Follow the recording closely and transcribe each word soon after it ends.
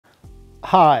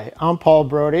Hi, I'm Paul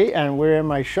Brodie and we're in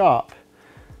my shop.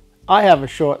 I have a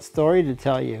short story to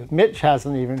tell you. Mitch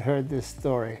hasn't even heard this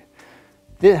story.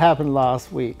 It happened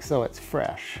last week, so it's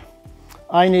fresh.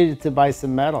 I needed to buy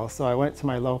some metal, so I went to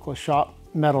my local shop,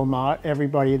 Metal Mart.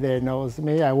 Everybody there knows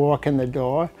me. I walk in the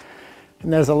door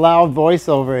and there's a loud voice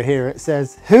over here. It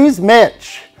says, "Who's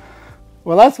Mitch?"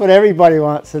 Well, that's what everybody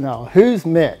wants to know. Who's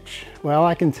Mitch? Well,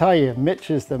 I can tell you,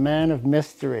 Mitch is the man of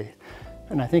mystery.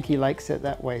 And I think he likes it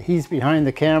that way. He's behind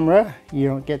the camera. You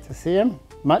don't get to see him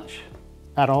much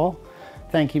at all.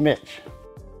 Thank you, Mitch.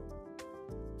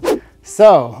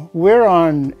 So we're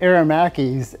on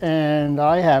Aermacchi's and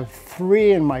I have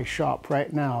 3 in my shop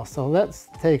right now. So let's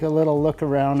take a little look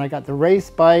around. I got the race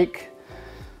bike,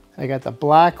 I got the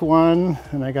black one,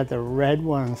 and I got the red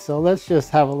one. So let's just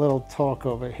have a little talk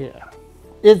over here.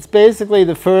 It's basically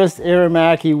the first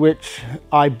Aermacchi which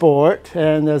I bought,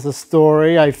 and there's a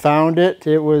story. I found it.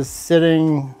 It was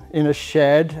sitting in a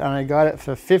shed and I got it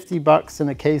for 50 bucks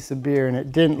and a case of beer, and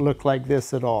it didn't look like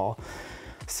this at all.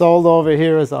 Sold over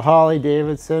here as a Harley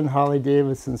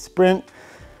Davidson Sprint.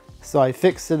 So I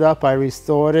fixed it up, I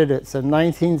restored it. It's a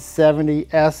 1970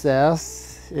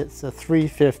 SS. It's a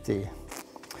 350.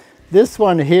 This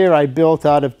one here I built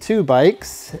out of 2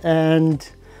 bikes, and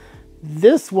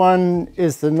this one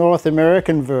is the North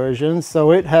American version,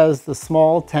 so it has the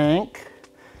small tank.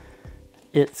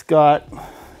 It's got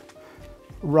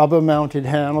rubber mounted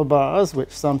handlebars,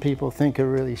 which some people think are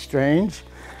really strange.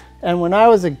 And when I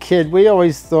was a kid, we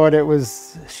always thought it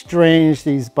was strange,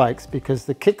 these bikes, because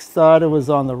the kickstarter was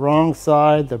on the wrong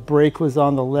side, the brake was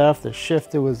on the left, the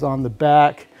shifter was on the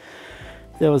back.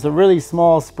 There was a really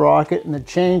small sprocket and the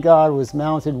chain guard was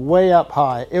mounted way up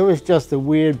high. It was just a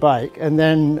weird bike. And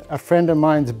then a friend of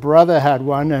mine's brother had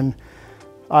one, and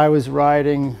I was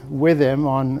riding with him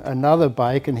on another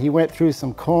bike, and he went through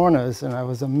some corners, and I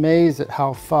was amazed at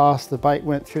how fast the bike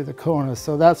went through the corners.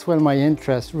 So that's when my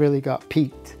interest really got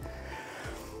piqued.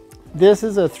 This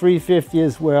is a 350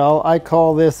 as well. I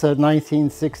call this a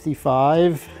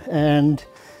 1965, and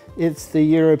it's the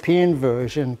European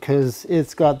version because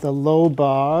it's got the low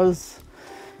bars,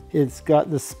 it's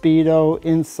got the speedo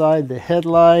inside the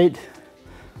headlight,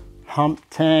 hump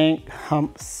tank,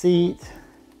 hump seat.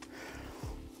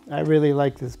 I really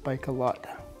like this bike a lot.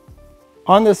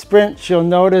 On the Sprint, you'll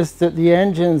notice that the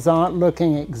engines aren't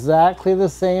looking exactly the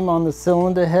same on the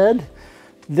cylinder head.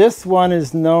 This one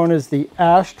is known as the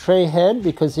ashtray head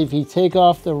because if you take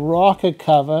off the rocker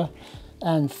cover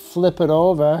and flip it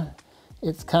over,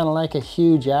 it's kind of like a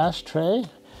huge ashtray.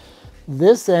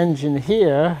 This engine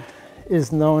here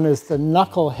is known as the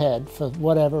knucklehead for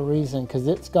whatever reason, because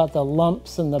it's got the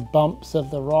lumps and the bumps of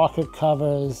the rocker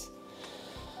covers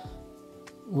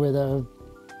where the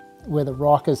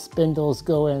rocker spindles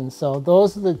go in. So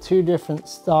those are the 2 different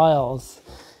styles.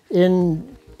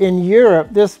 In Europe,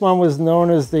 this one was known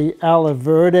as the Ala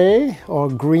Verde or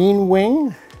green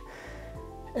wing.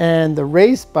 And the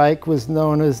race bike was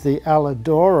known as the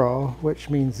Aladoro, which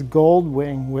means gold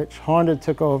wing, which Honda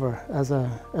took over as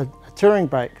a touring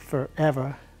bike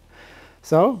forever.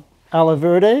 So, Ala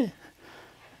Verde,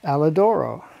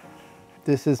 Aladoro.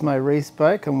 This is my race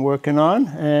bike I'm working on,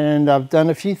 and I've done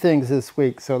a few things this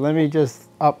week. So let me just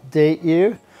update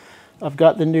you. I've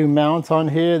got the new mount on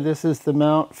here. This is the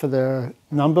mount for the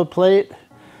number plate.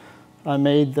 I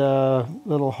made the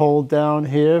little hole down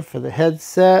here for the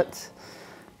headset.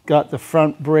 Got the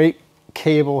front brake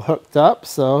cable hooked up,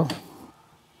 so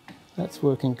that's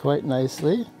working quite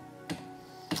nicely.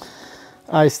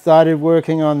 I started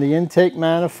working on the intake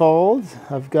manifold.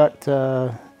 I've got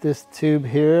this tube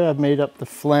here. I've made up the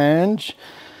flange.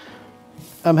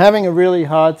 I'm having a really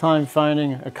hard time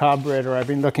finding a carburetor. I've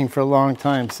been looking for a long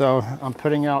time, so I'm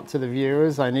putting out to the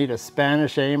viewers. I need a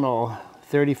Spanish Amel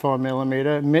 34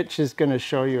 millimeter. Mitch is going to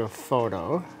show you a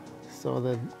photo so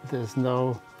that there's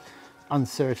no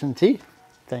uncertainty.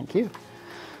 Thank you.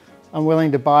 I'm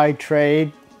willing to buy,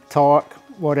 trade, talk,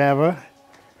 whatever.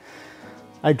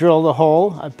 I drilled a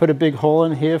hole. I put a big hole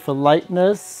in here for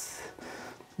lightness.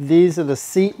 These are the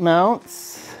seat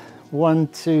mounts. 1,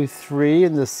 2, 3,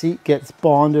 and the seat gets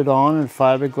bonded on in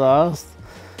fiberglass.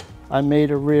 I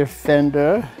made a rear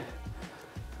fender.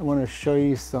 I want to show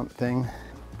you something.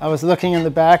 I was looking in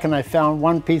the back and I found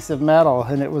one piece of metal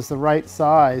and it was the right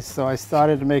size, so I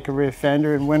started to make a rear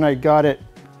fender, and when I got it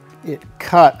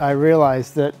cut, I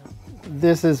realized that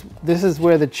this is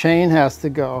where the chain has to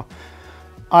go.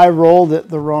 I rolled it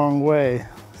the wrong way,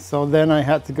 so then I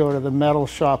had to go to the metal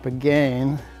shop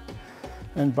again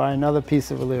and buy another piece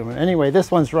of aluminum. Anyway,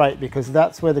 this one's right because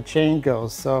that's where the chain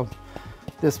goes, so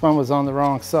this one was on the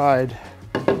wrong side.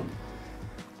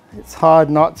 It's hard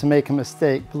not to make a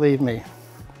mistake, believe me.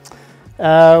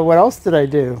 What else did I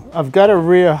do? I've got a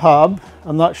rear hub.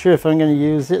 I'm not sure if I'm going to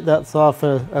use it. That's off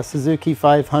a Suzuki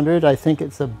 500. I think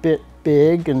it's a bit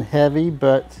big and heavy,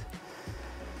 but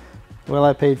well,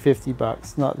 I paid 50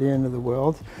 bucks, not the end of the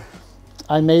world.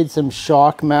 I made some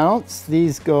shock mounts.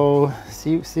 These go,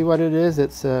 see what it is?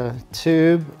 It's a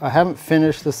tube. I haven't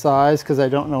finished the size because I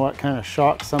don't know what kind of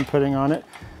shocks I'm putting on it.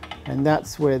 And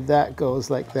that's where that goes,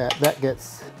 like that. That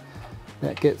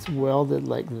gets welded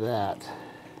like that.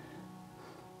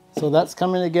 So that's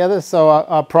coming together. So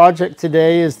our project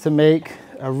today is to make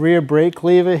a rear brake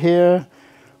lever here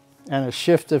and a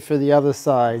shifter for the other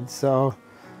side. So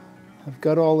I've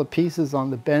got all the pieces on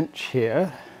the bench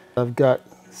here. I've got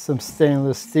some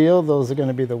stainless steel. Those are going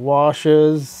to be the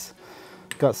washers.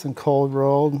 Got some cold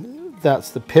rolled.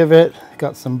 That's the pivot.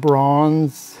 Got some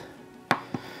bronze.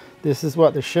 This is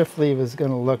what the shift lever is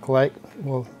going to look like.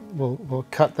 We'll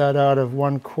cut that out of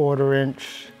 1/4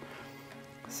 inch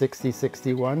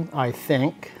 60/61, I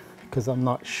think, because I'm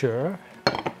not sure.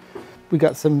 We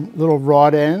got some little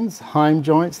rod ends, heim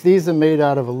joints. These are made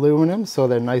out of aluminum, so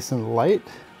they're nice and light.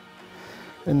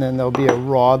 And then there'll be a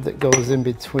rod that goes in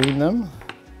between them.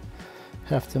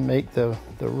 Have to make the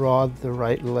rod the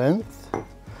right length.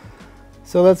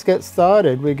 So let's get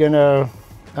started. I'm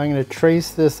gonna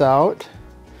trace this out.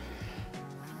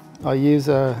 I'll use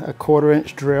a 1/4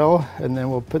 inch drill, and then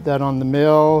we'll put that on the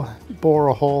mill, bore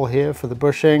a hole here for the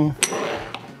bushing,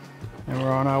 and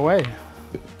we're on our way.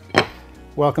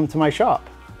 Welcome to my shop.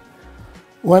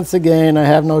 Once again, I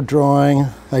have no drawing.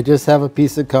 I just have a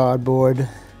piece of cardboard.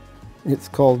 It's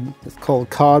called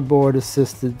cardboard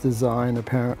assisted design,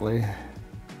 apparently.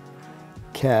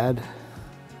 CAD.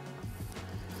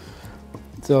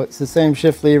 So it's the same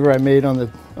shift lever I made on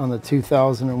the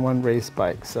 2001 race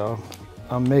bike. So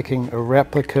I'm making a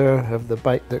replica of the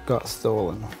bike that got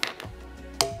stolen.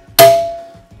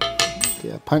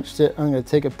 Okay, I punched it. I'm going to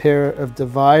take a pair of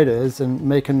dividers and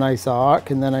make a nice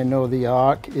arc, and then I know the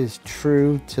arc is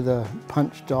true to the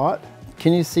punch dot.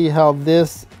 Can you see how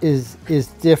this is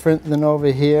different than over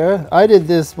here? I did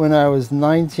this when I was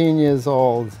 19 years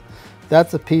old.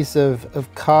 That's a piece of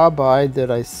carbide that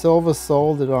I silver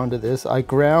soldered onto this. I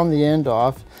ground the end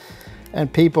off,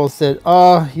 and people said,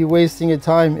 "Oh, you're wasting your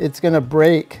time. It's gonna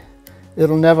break.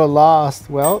 It'll never last."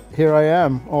 Well, here I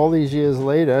am all these years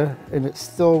later, and it's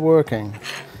still working.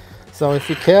 So if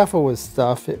you're careful with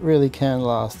stuff, it really can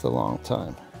last a long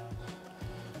time.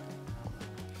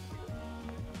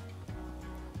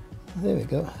 There we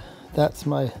go. That's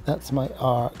my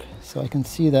arc. So I can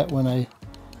see that when I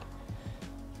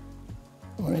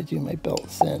do my belt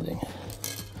sanding.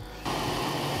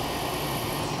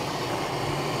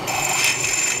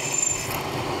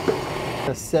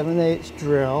 A 7/8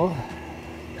 drill,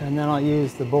 and then I'll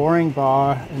use the boring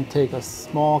bar and take a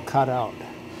small cutout,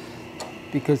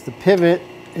 because the pivot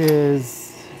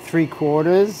is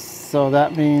 3/4, so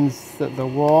that means that the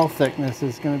wall thickness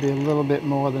is going to be a little bit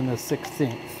more than a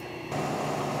 1/16.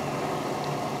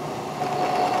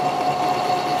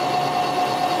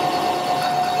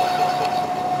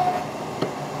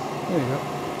 There you go.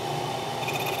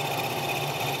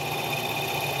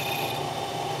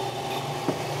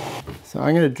 So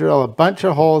I'm going to drill a bunch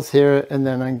of holes here, and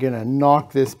then I'm going to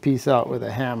knock this piece out with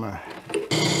a hammer.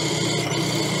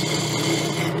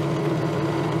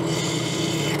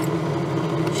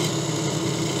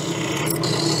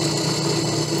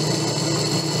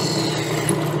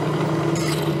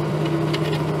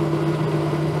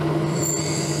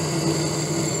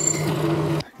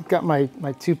 Got my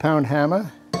 2-pound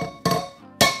hammer.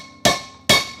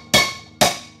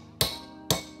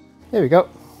 There we go.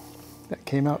 That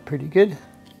came out pretty good.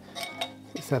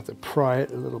 Just have to pry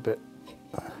it a little bit.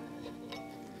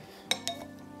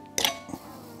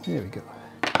 There we go.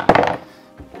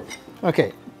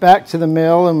 Okay, back to the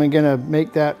mill, and we're gonna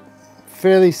make that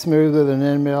fairly smooth with an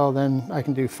end mill, then I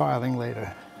can do filing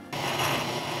later.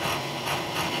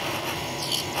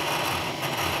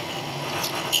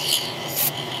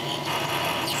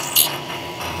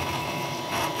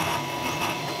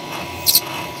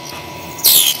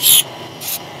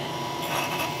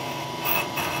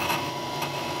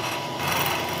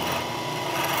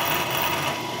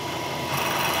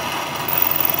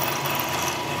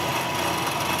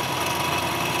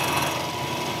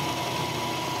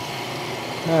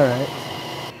 All right.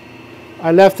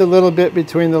 I left a little bit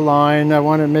between the line. I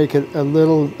want to make it a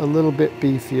little bit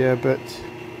beefier, but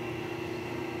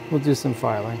we'll do some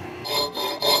filing.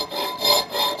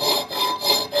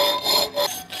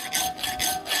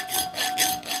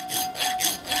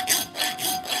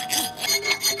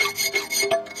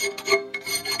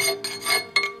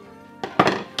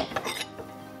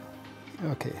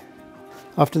 Okay.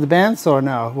 Off to the bandsaw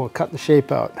now, we'll cut the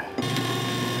shape out.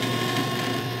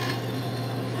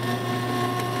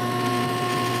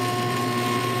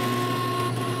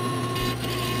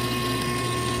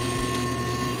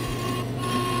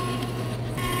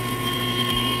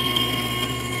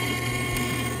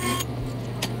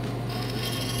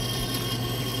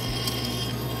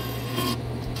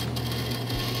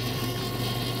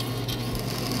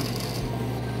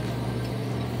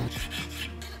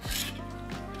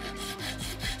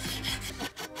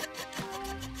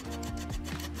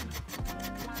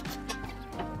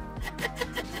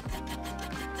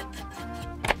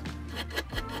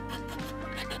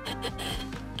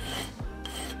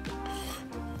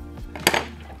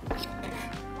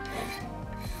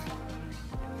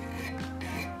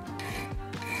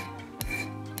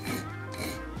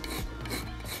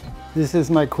 This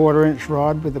is my 1/4"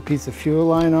 rod with a piece of fuel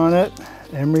line on it,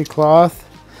 emery cloth.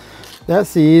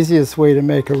 That's the easiest way to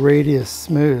make a radius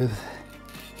smooth.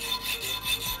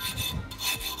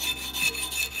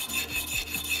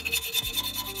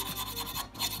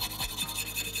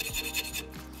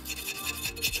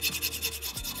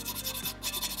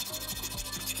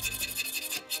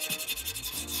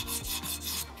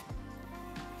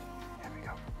 There we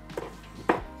go.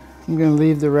 I'm going to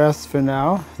leave the rest for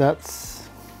now. That's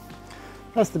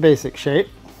the basic shape.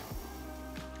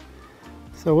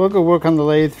 So we'll go work on the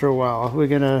lathe for a while. We're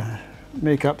gonna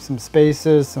make up some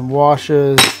spacers, some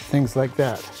washers, things like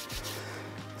that.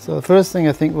 So the first thing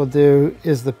I think we'll do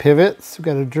is the pivots. We've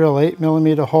got to drill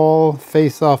 8mm hole,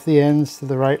 face off the ends to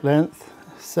the right length,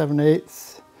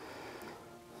 7/8.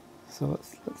 So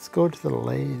let's go to the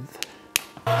lathe.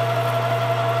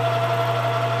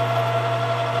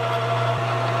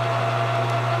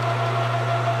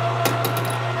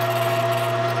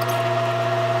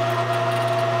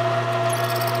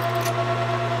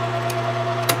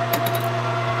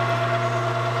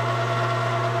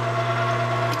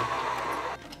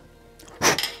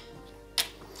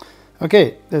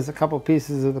 Okay, there's a couple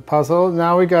pieces of the puzzle.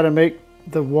 Now we got to make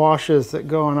the washers that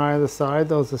go on either side.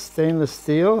 Those are stainless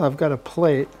steel. I've got a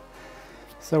plate.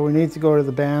 So we need to go to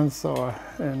the bandsaw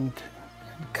and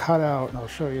cut out. I'll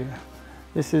show you.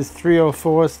 This is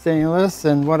 304 stainless,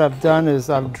 and what I've done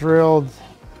is I've drilled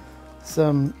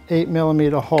some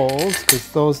 8mm holes, because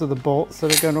those are the bolts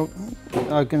that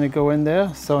are gonna go in there.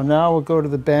 So now we'll go to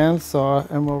the bandsaw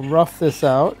and we'll rough this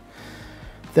out.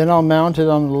 Then I'll mount it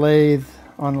on the lathe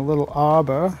on a little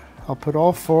arbor. I'll put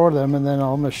all 4 of them, and then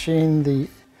I'll machine the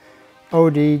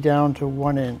OD down to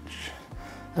 1".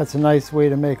 That's a nice way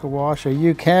to make a washer.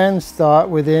 You can start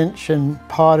with inch and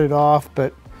pot it off,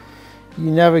 but you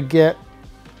never get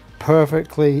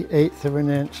perfectly 1/8 of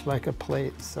an inch like a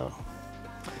plate. So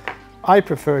I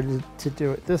prefer to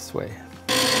do it this way.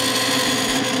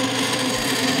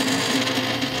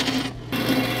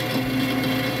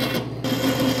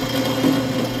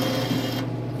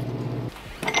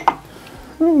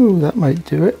 Ooh, that might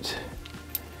do it.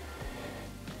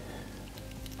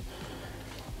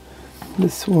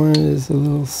 This one is a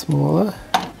little smaller.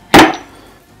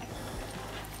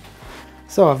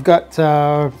 So I've got,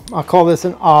 I'll call this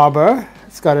an arbor.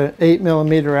 It's got an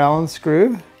 8mm Allen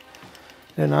screw.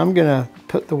 And I'm gonna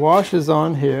put the washers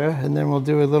on here, and then we'll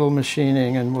do a little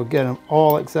machining, and we'll get them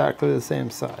all exactly the same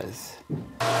size.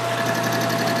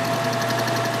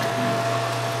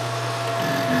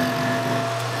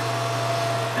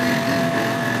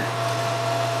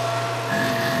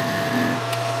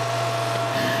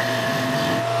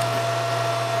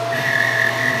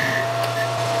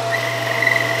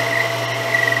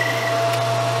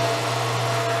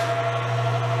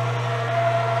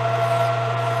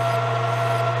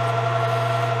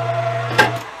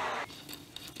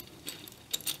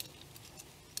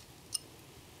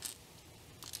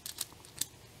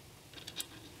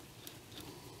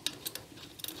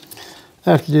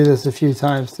 I have to do this a few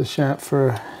times to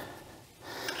chamfer.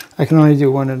 I can only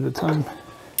do one at a time.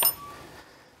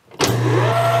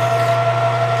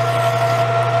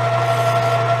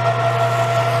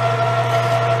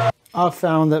 I've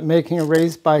found that making a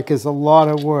race bike is a lot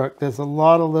of work. There's a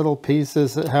lot of little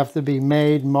pieces that have to be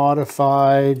made,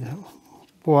 modified,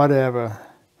 whatever.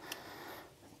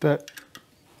 But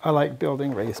I like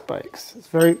building race bikes. It's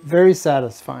very, very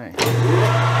satisfying.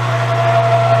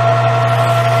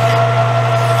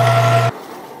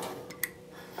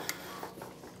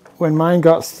 When mine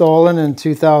got stolen in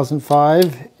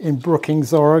 2005 in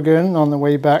Brookings, Oregon, on the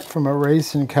way back from a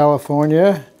race in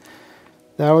California,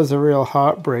 that was a real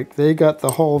heartbreak. They got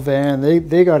the whole van,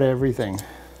 they got everything.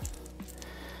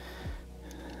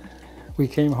 We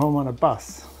came home on a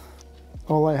bus.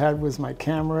 All I had was my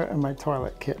camera and my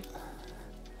toilet kit.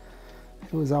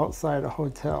 It was outside a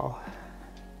hotel.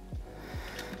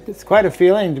 It's quite a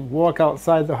feeling to walk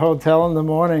outside the hotel in the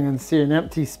morning and see an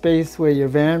empty space where your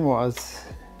van was.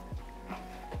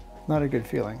 Not a good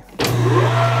feeling.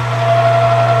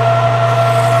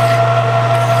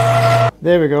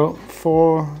 There we go,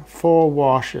 four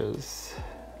washes.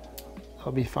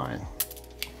 I'll be fine.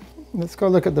 Let's go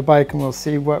look at the bike and we'll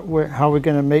see how we're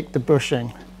going to make the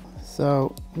bushing.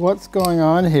 So what's going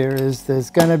on here is there's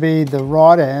going to be the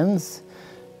rod ends.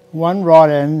 One rod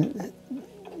end,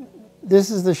 this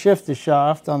is the shifter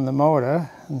shaft on the motor,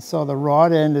 and so the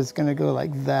rod end is going to go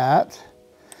like that.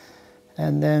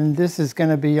 And then this is going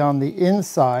to be on the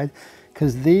inside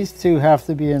because these two have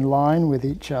to be in line with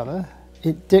each other.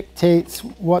 It dictates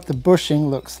what the bushing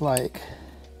looks like.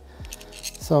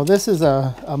 So this is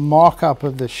a mock-up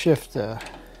of the shifter.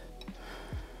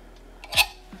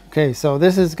 Okay, so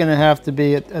this is going to have to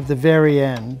be at the very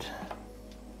end,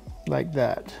 like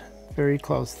that, very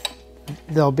close.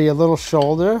 There'll be a little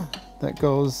shoulder that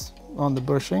goes on the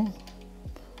bushing,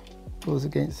 goes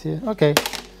against here. Okay,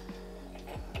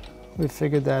 we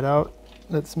figured that out.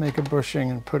 Let's make a bushing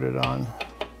and put it on.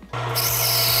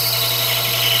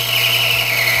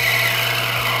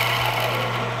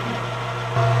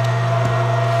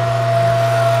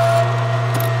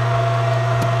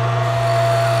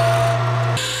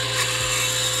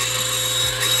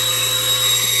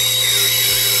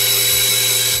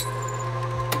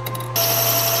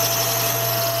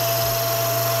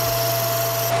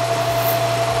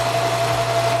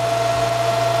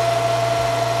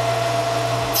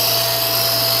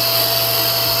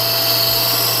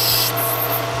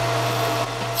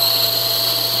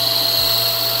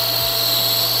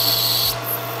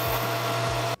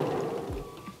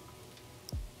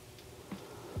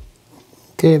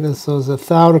 Okay, so there's a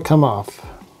thou to come off.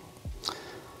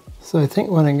 So I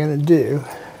think what I'm going to do,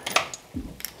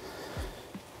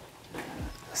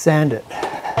 sand it.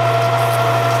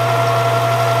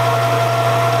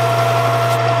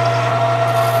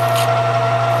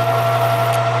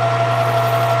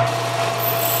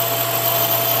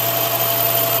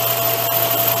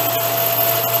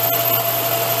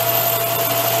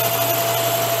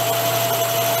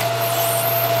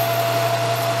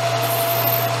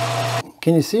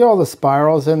 Can you see all the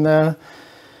spirals in there?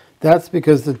 That's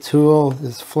because the tool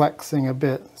is flexing a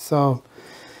bit. So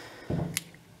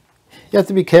you have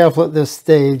to be careful at this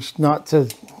stage not to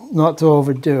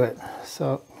overdo it.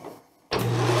 So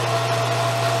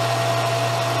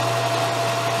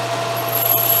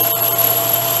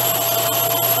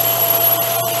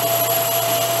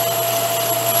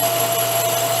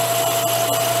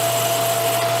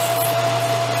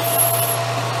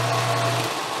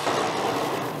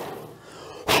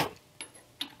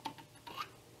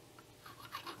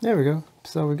there we go.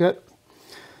 So we got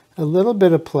a little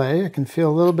bit of play. I can feel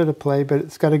a little bit of play, but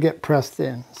it's got to get pressed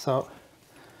in. So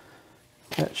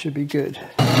that should be good.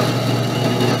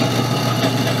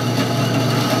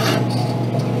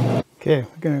 Okay,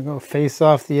 we're going to go face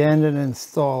off the end and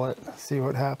install it. See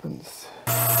what happens.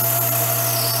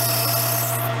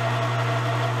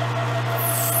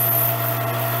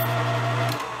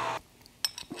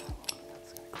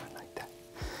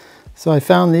 So I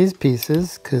found these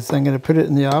pieces because I'm going to put it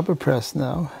in the arbor press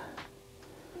now.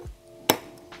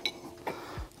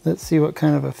 Let's see what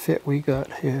kind of a fit we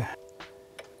got here.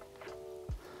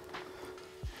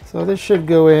 So this should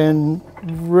go in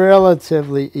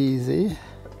relatively easy.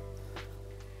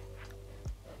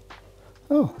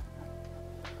 Oh,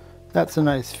 that's a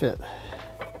nice fit.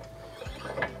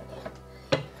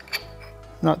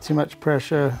 Not too much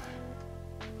pressure.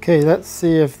 Okay, let's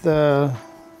see if the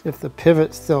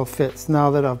pivot still fits now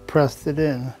that I've pressed it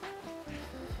in.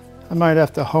 I might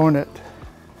have to hone it.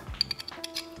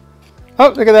 Oh,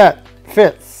 look at that,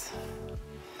 fits.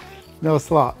 No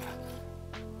slop.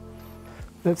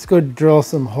 Let's go drill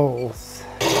some holes.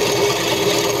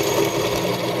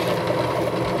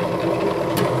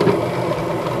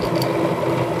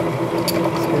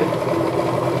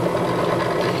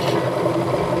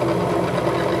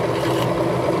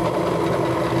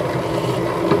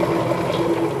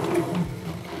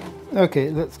 Okay,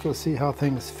 let's go see how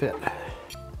things fit.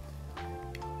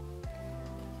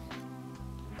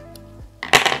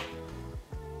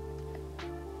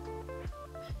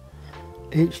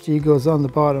 HG goes on the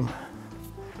bottom.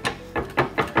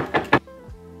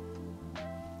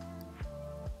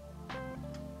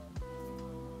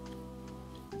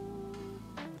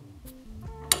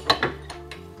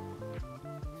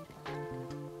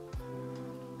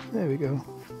 There we go.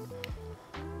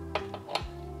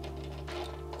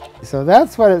 So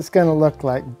that's what it's going to look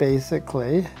like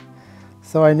basically.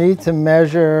 So I need to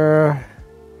measure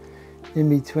in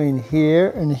between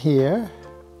here and here.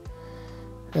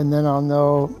 And then I'll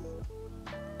know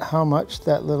how much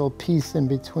that little piece in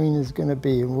between is going to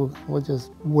be. And we'll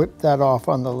just whip that off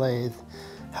on the lathe.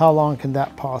 How long can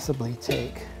that possibly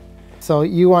take? So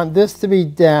you want this to be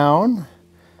down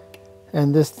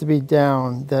and this to be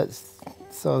down. That's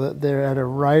so that they're at a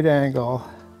right angle.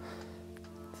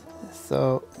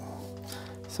 So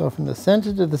from the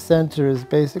center to the center is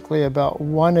basically about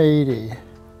 180.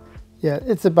 Yeah,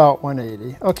 it's about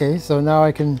 180. Okay, so now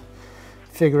I can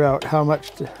figure out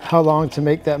how long to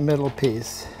make that middle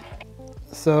piece.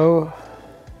 So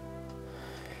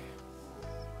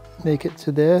make it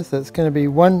to this. That's going to be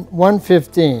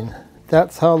 115.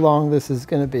 That's how long this is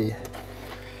going to be.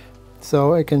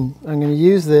 So I'm going to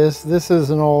use this. This is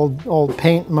an old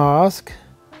paint mask.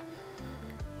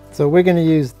 So we're going to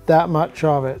use that much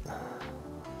of it.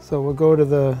 So we'll go to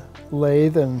the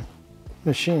lathe and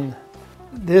machine.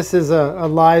 This is a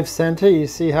live center. You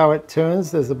see how it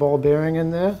turns? There's a ball bearing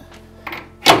in there.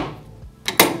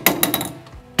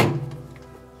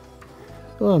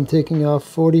 Oh, I'm taking off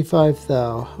 45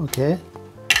 thou. Okay.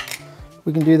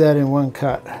 We can do that in one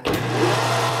cut.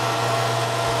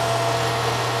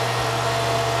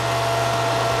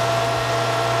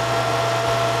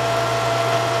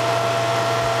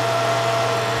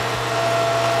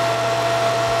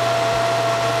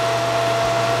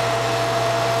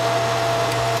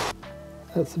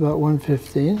 That's about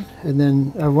 115. And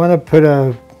then I want to put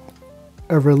a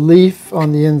relief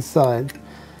on the inside.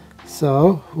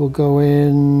 So we'll go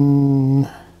in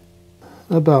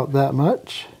about that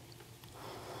much.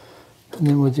 And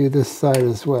then we'll do this side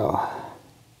as well.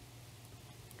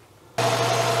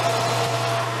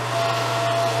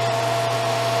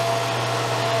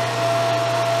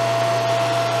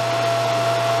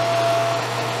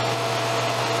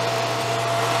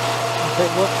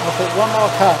 I'll take one more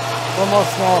cut, one more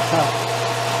small cut.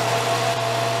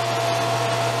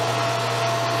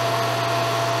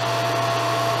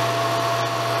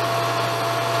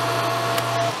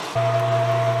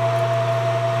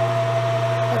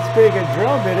 That's a pretty good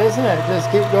drill bit, isn't it?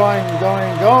 Just keep going,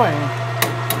 going, going.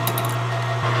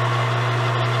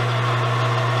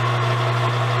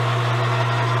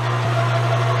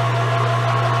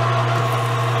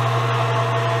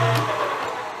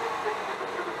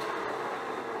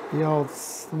 The old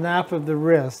snap of the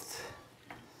wrist.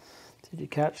 Did you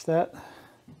catch that?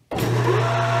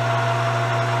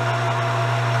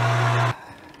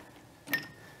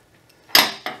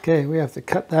 Okay, we have to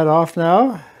cut that off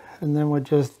now, and then we'll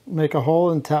just make a hole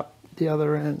and tap the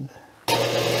other end.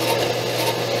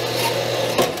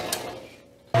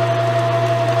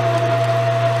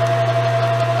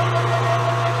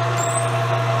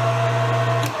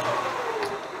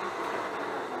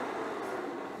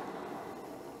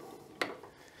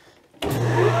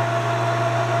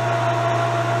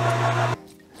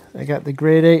 I got the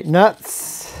grade 8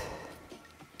 nuts.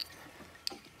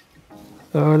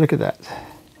 Oh, look at that.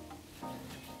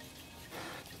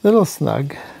 Little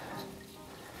snug,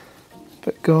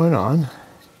 but going on.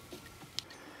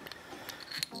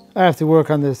 I have to work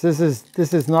on this. This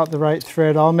is not the right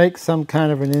thread. I'll make some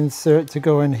kind of an insert to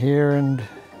go in here, and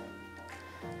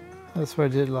that's what I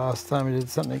did last time. I did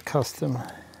something custom.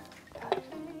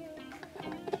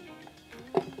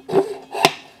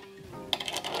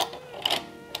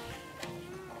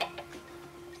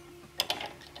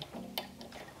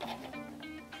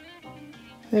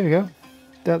 There we go.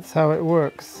 That's how it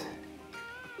works.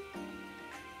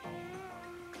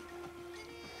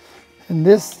 And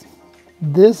this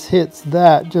hits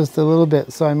that just a little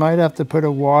bit, so I might have to put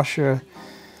a washer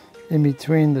in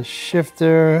between the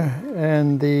shifter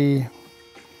and the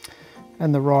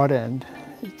rod end.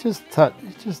 It just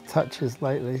touches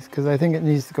lightly, because I think it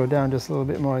needs to go down just a little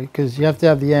bit more, because you have to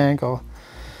have the angle.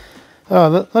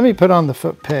 Oh, let me put on the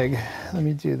foot peg. Let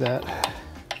me do that.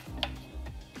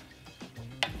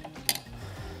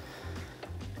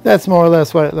 That's more or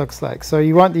less what it looks like. So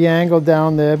you want the angle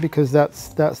down there, because that's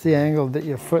the angle that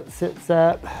your foot sits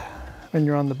at when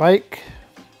you're on the bike.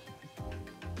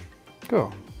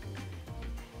 Cool.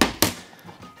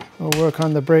 We'll work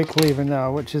on the brake lever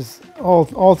now, which is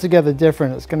altogether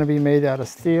different. It's going to be made out of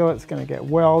steel. It's going to get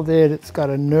welded. It's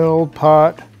got a knurled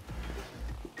part.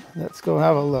 Let's go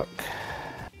have a look.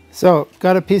 So,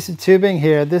 got a piece of tubing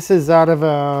here. This is out of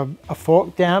a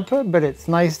fork damper, but it's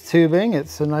nice tubing.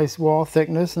 It's a nice wall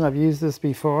thickness, and I've used this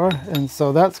before. And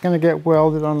so that's going to get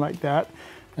welded on like that.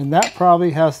 And that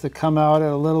probably has to come out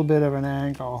at a little bit of an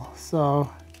angle. So,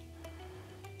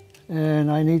 and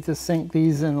I need to sink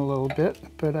these in a little bit,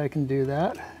 but I can do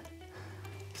that.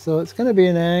 So it's going to be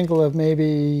an angle of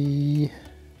maybe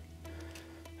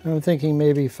I'm thinking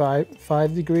maybe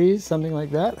five degrees, something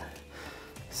like that.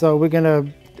 So we're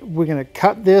gonna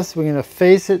cut this, we're gonna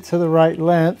face it to the right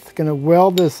length, gonna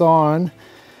weld this on,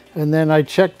 and then I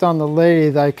checked on the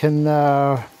lathe, I can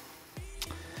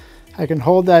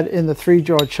hold that in the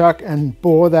 3-jaw chuck and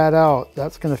bore that out.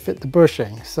 That's gonna fit the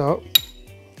bushing. So,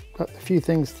 got a few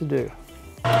things to do.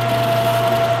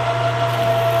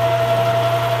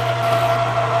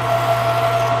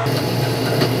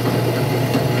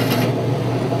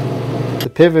 The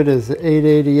pivot is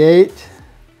 888.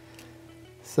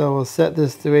 So we'll set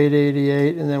this to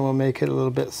 888 and then we'll make it a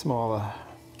little bit smaller.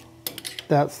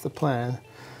 That's the plan.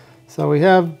 So we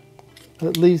have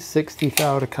at least 60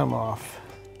 thou to come off.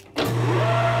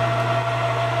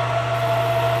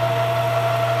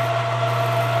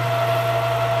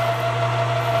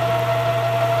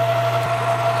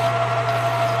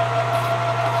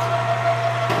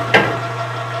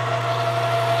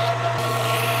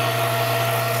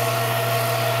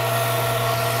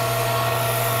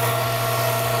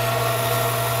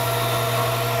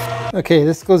 Okay,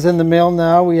 this goes in the mill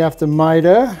now. We have to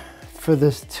miter for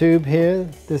this tube here.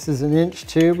 This is an inch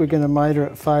tube. We're going to miter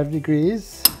at 5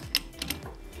 degrees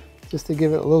just to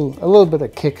give it a little bit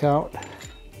of kick out.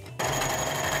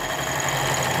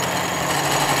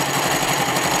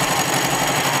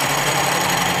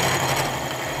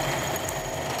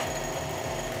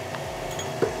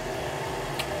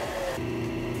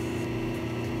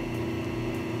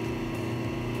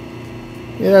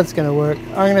 Yeah, that's gonna work.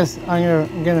 I'm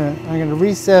gonna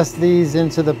recess these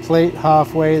into the plate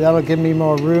halfway. That'll give me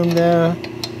more room there.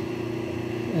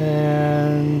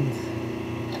 And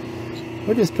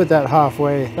we'll just put that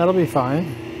halfway. That'll be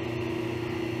fine.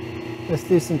 Let's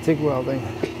do some TIG welding.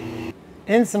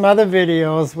 In some other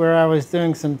videos where I was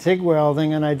doing some TIG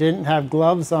welding and I didn't have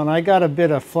gloves on, I got a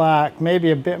bit of flack, maybe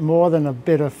a bit more than a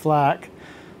bit of flack.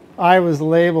 I was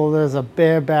labeled as a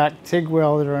bareback TIG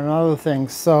welder and other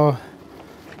things, so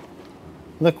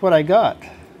look what I got.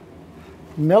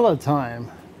 Miller time.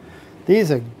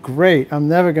 These are great. I'm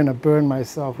never going to burn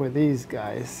myself with these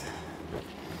guys.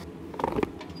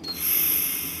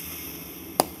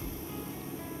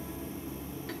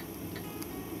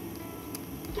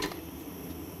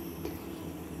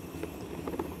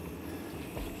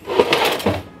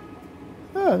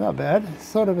 Oh, not bad.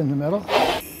 Sort of in the middle.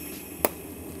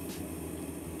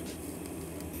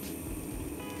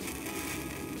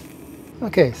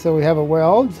 Okay, so we have a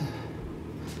weld,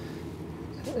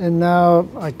 and now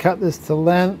I cut this to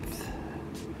length,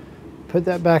 put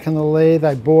that back in the lathe,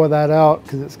 I bore that out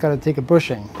because it's got to take a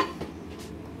bushing.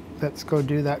 Let's go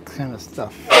do that kind of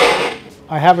stuff.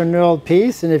 I have a knurled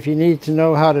piece, and if you need to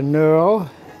know how to knurl,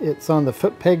 it's on the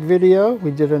foot peg video.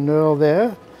 We did a knurl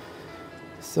there.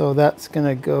 So that's going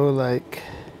to go like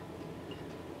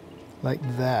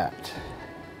that.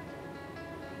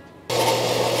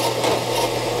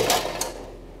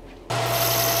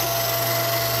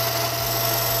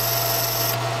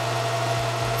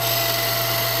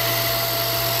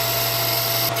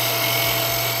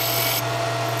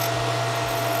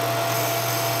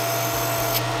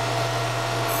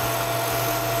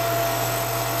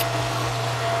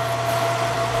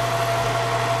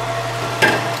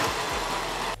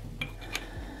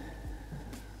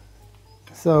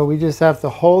 So we just have to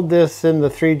hold this in the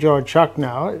 3-jaw chuck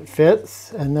now, it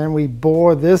fits, and then we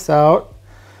bore this out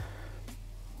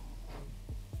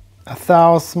a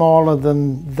thou smaller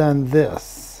than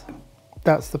this.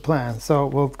 That's the plan. So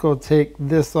we'll go take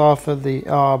this off of the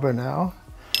arbor now.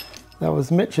 That was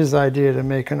Mitch's idea to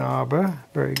make an arbor.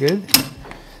 Very good.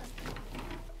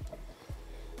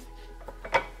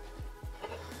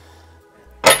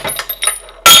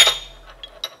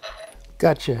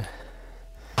 Gotcha.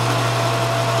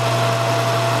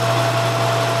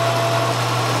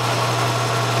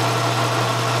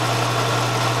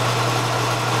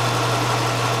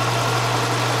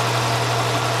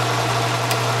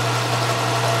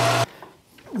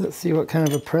 Let's see what kind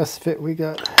of a press fit we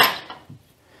got.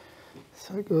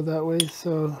 So I go that way,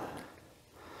 so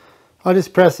I'll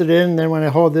just press it in, and then when I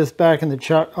hold this back in the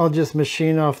chuck, I'll just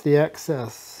machine off the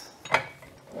excess.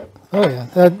 Oh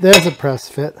yeah, there's a press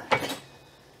fit.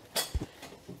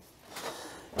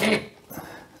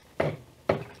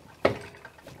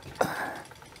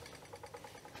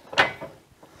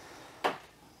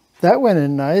 That went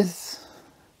in nice.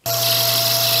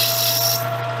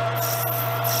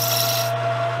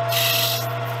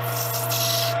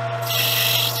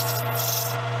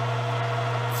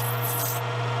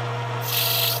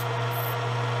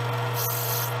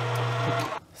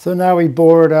 So now we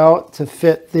bore it out to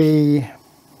fit the,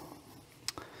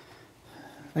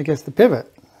 I guess, the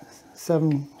pivot.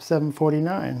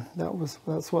 749.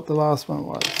 That's what the last one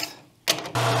was.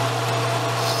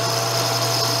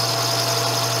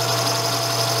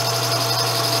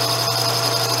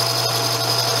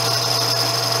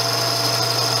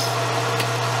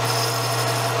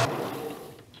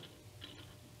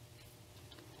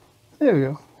 There we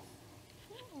go.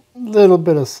 A little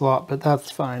bit of slop, but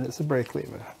that's fine. It's a brake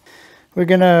lever. We're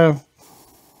gonna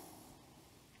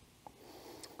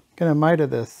miter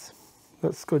this.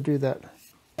 Let's go do that.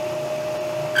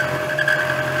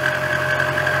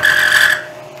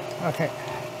 Okay.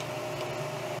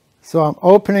 So I'm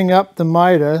opening up the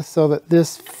miter so that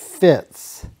this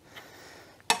fits.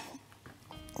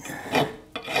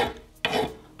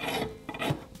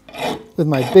 With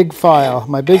my big file,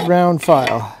 my big round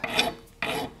file.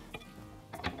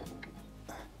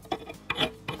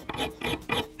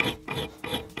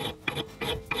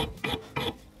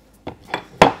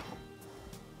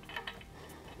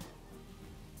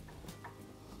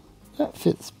 That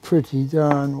fits pretty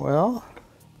darn well.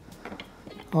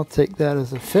 I'll take that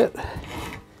as a fit.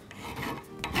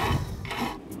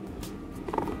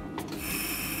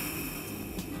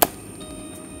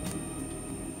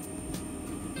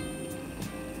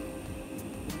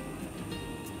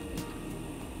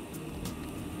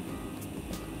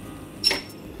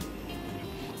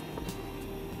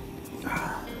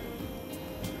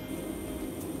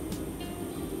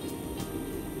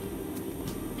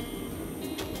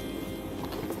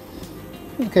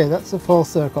 Okay, that's a full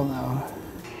circle now.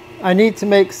 I need to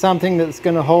make something that's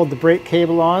going to hold the brake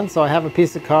cable on, so I have a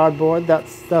piece of cardboard.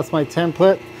 That's my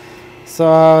template.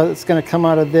 So it's going to come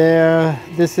out of there.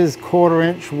 This is 1/4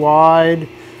 inch wide.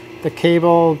 The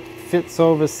cable fits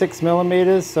over 6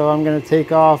 millimeters, so I'm going to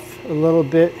take off a little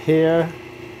bit here.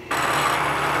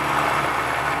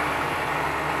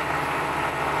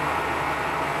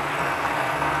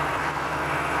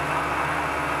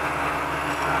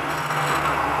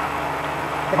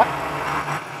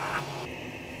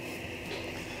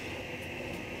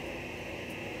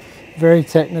 Very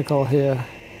technical here.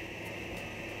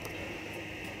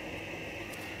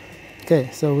 Okay,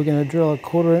 so we're going to drill a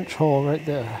 1/4 inch hole right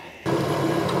there.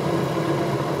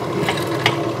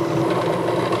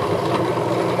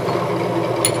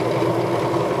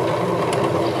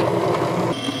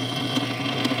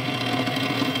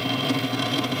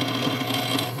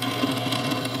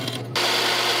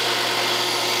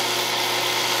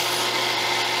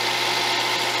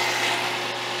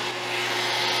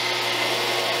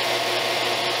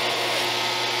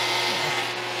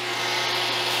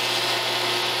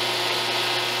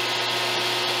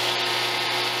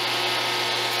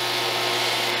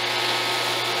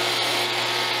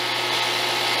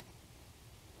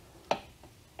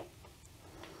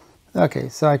 Okay,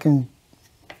 so I can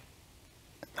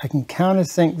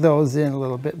countersink those in a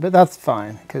little bit, but that's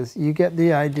fine because you get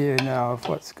the idea now of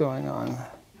what's going on.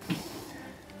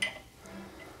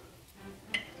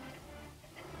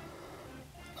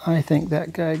 I think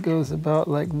that guy goes about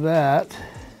like that,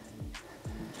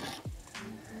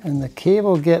 and the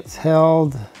cable gets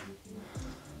held.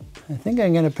 I think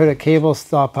I'm going to put a cable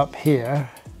stop up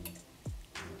here.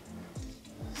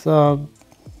 So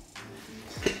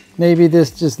maybe this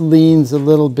just leans a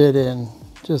little bit in,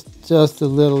 just a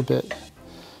little bit.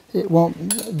 It won't,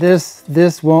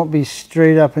 this won't be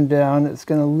straight up and down. It's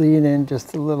going to lean in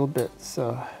just a little bit.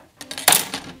 So,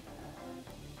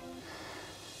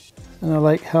 and I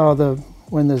like how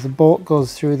when there's a bolt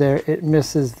goes through there, it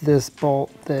misses this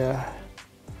bolt there.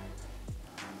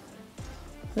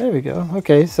 There we go.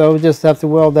 Okay, so we just have to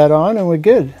weld that on and we're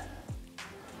good.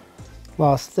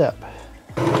 Last step.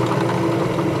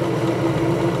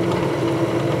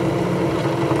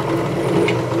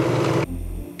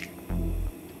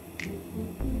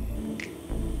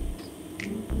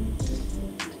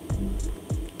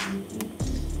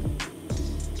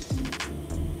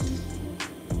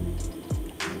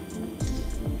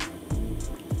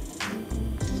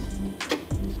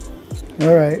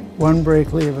 All right, one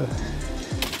brake lever.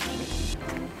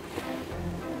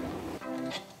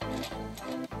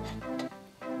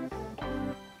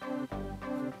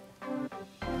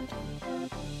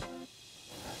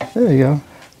 There you go.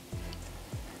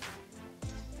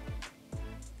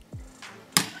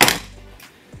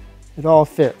 It all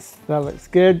fits. That looks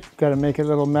good. Got to make a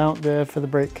little mount there for the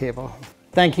brake cable.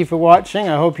 Thank you for watching.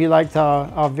 I hope you liked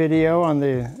our video on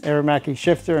the Aermacchi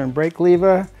shifter and brake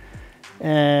lever.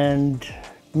 And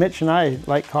Mitch and I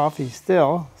like coffee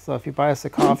still, so if you buy us a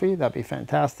coffee, that'd be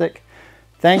fantastic.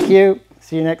 Thank you.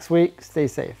 See you next week. Stay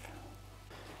safe.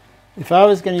 If I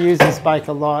was going to use this bike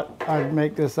a lot, I'd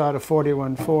make this out of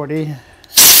 4140.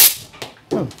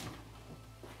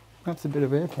 That's a bit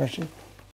of air pressure.